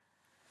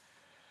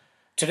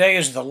Today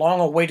is the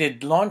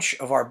long-awaited launch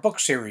of our book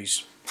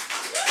series.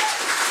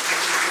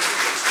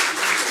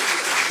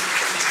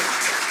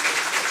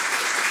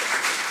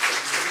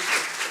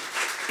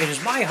 It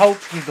is my hope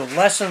through the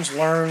lessons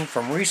learned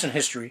from recent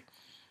history,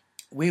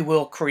 we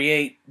will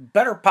create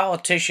better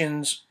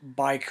politicians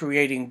by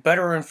creating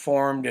better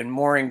informed and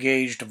more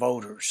engaged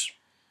voters.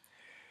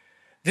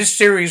 This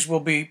series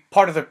will be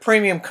part of the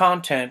premium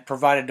content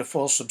provided to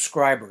full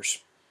subscribers.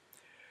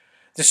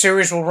 The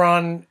series will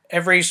run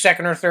every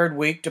second or third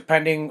week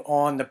depending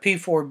on the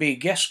P4B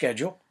guest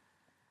schedule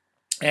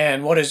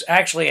and what is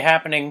actually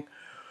happening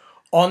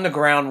on the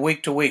ground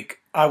week to week.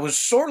 I was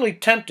sorely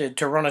tempted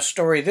to run a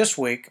story this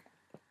week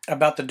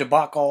about the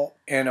debacle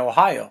in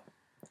Ohio,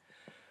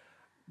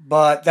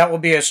 but that will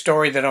be a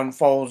story that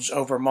unfolds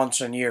over months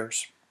and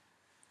years.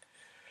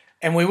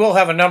 And we will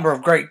have a number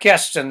of great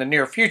guests in the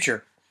near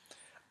future.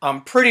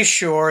 I'm pretty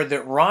sure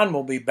that Ron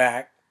will be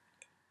back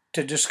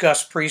to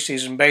discuss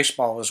preseason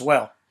baseball as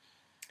well.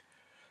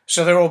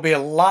 So there will be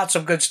lots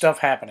of good stuff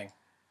happening.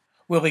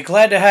 We'll be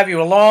glad to have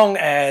you along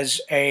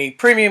as a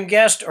premium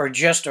guest or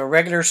just a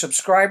regular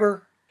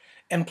subscriber.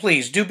 And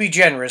please do be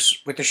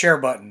generous with the share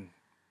button.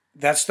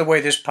 That's the way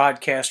this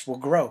podcast will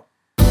grow.